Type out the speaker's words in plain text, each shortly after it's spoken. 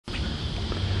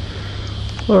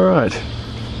Alright,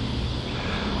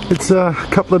 it's a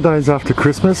couple of days after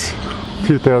Christmas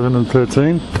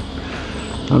 2013.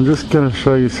 I'm just going to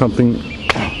show you something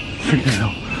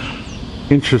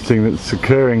interesting that's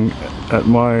occurring at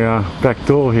my back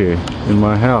door here in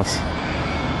my house.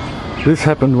 This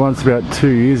happened once about 2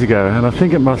 years ago, and I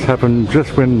think it must happen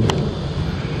just when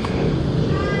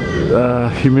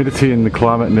humidity in the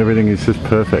climate and everything is just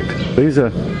perfect. These are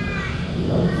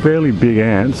fairly big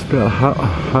ants, about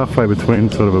halfway between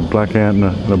sort of a black ant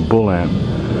and a bull ant.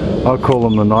 I call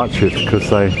them the night shift because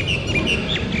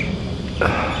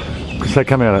they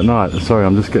come out at night. Sorry,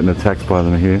 I'm just getting attacked by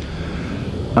them here.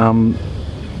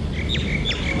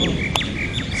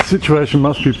 Situation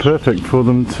must be perfect for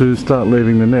them to start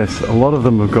leaving the nest. A lot of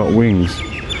them have got wings.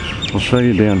 I'll show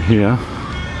you down here.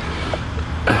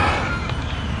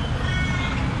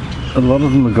 A lot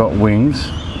of them have got wings,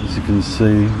 as you can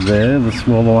see there, the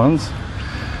smaller ones.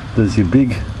 There's your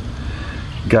big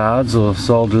guards or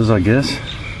soldiers, I guess,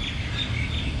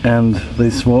 and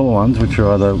these smaller ones, which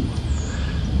are either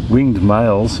winged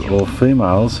males or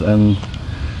females, and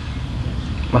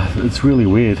it's really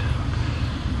weird.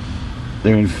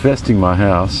 They're infesting my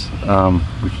house,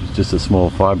 which is just a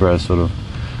small fibro sort of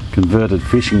converted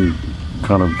fishing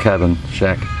kind of cabin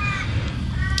shack.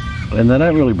 And they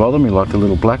don't really bother me like the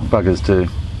little black buggers do.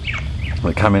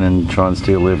 They come in and try and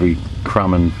steal every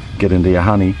crumb and get into your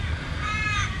honey.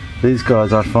 These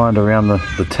guys I find around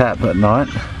the tap at night,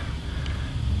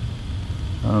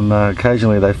 and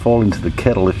occasionally they fall into the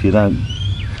kettle if you don't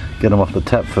get them off the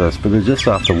tap first, but they're just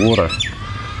after water.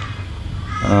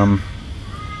 And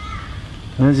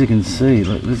as you can see,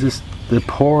 look, they're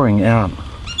pouring out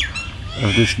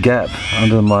of this gap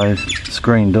under my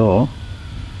screen door.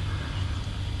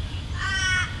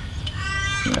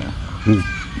 Yeah, with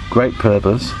great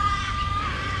purpose,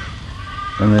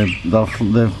 and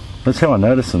that's how I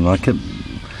noticed them. I kept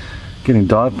getting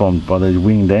dive bombed by these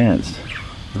winged ants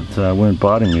that weren't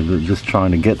biting me, but just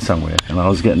trying to get somewhere, and I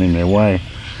was getting in their way.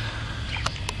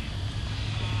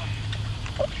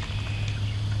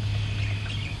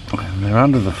 And they're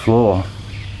under the floor,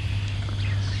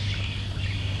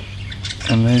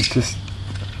 and there's just,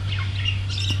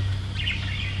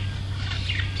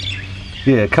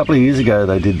 yeah, a couple of years ago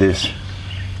they did this,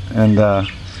 and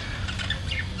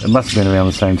it must have been around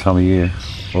the same time of year,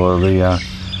 or the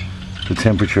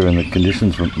temperature and the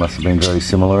conditions must have been very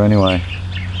similar anyway.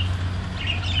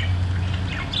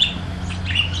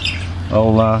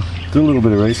 I'll do a little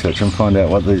bit of research and find out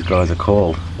what these guys are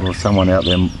called, or someone out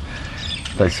there,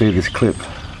 if they see this clip,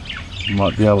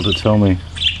 might be able to tell me.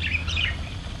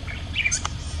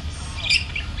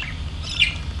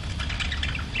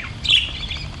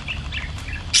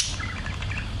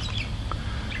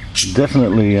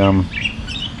 Definitely, well,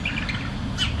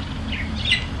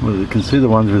 you can see the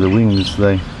ones with the wings,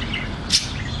 they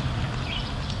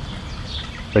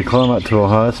climb up to a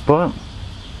higher spot,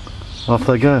 off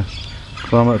they go,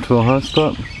 climb up to a high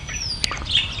spot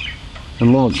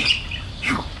and launch,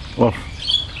 off.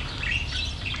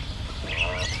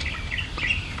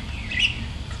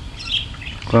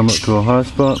 Climb up to a high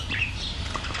spot,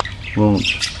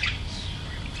 launch.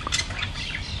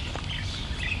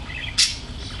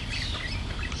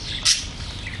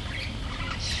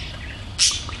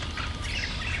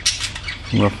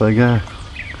 And off they go.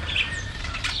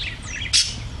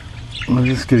 They're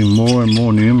just getting more and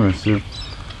more numerous. They're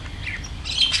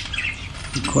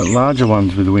quite larger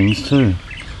ones with wings too.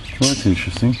 Well, that's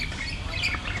interesting.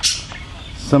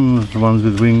 Some of the ones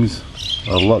with wings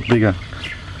are a lot bigger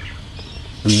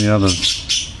than the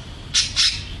others.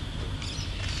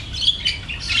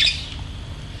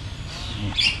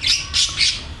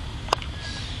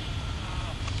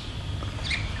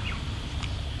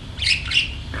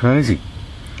 Crazy.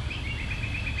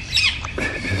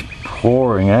 Just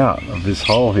pouring out of this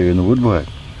hole here in the woodwork.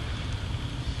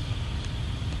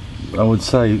 I would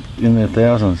say in their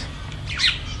thousands.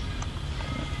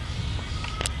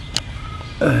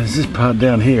 There's this part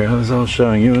down here, as I was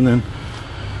showing you, and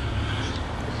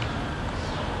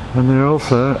they're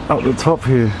also up the top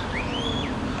here,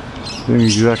 doing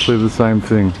exactly the same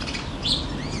thing.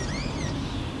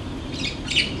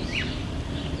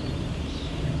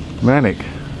 Manic.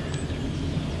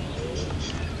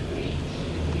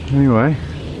 Anyway,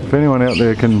 if anyone out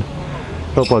there can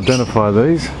help identify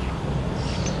these,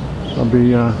 I'll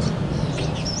be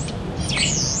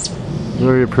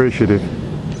very appreciative.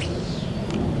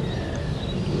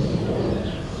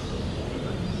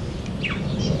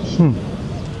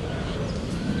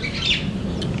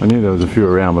 I knew there was a few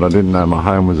around, but I didn't know my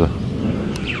home was a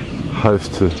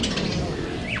host to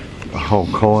a whole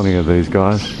colony of these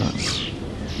guys.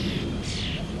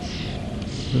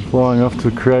 They're flying off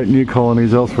to create new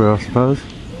colonies elsewhere, I suppose.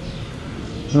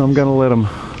 And I'm going to let them.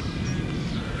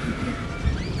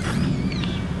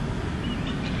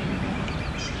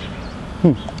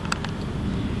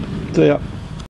 See ya.